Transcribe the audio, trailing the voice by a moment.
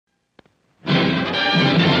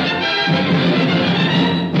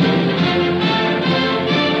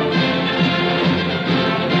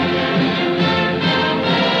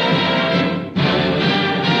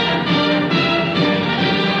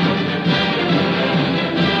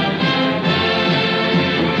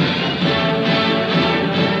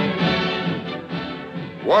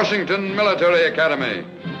Washington Military Academy,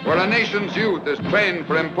 where a nation's youth is trained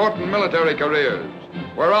for important military careers,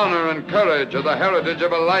 where honor and courage are the heritage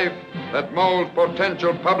of a life that molds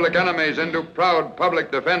potential public enemies into proud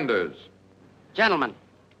public defenders. Gentlemen,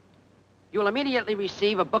 you'll immediately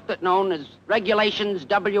receive a booklet known as Regulations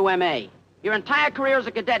WMA. Your entire career as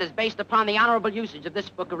a cadet is based upon the honorable usage of this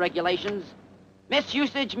book of regulations.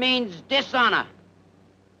 Misusage means dishonor.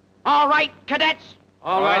 All right, cadets?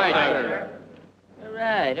 All right, sir.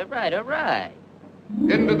 All right.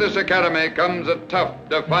 Into this academy comes a tough,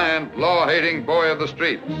 defiant, law-hating boy of the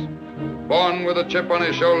streets. Born with a chip on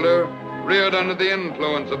his shoulder, reared under the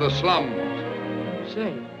influence of the slums.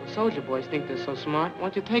 Say, the soldier boys think they're so smart. Why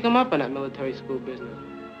don't you take them up on that military school business?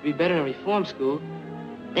 It'd be better than reform school.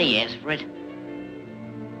 They asked for it.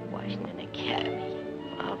 Washington Academy.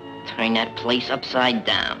 I'll turn that place upside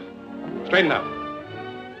down. Straighten up.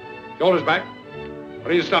 Shoulders back.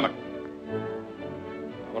 Raise your stomach.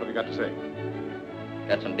 What have you got to say?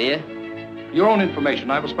 Got some beer? Your own information.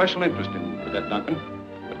 I have a special interest in Cadet Duncan.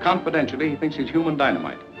 But confidentially, he thinks he's human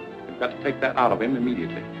dynamite. You've got to take that out of him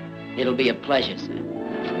immediately. It'll be a pleasure, sir.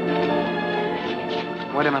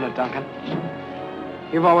 Wait a minute, Duncan.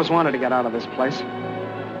 You've always wanted to get out of this place.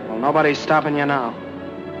 Well, nobody's stopping you now.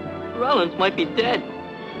 Rollins might be dead.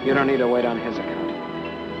 You don't need to wait on his account.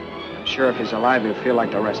 I'm sure if he's alive, he'll feel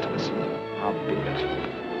like the rest of us. I'll beat it.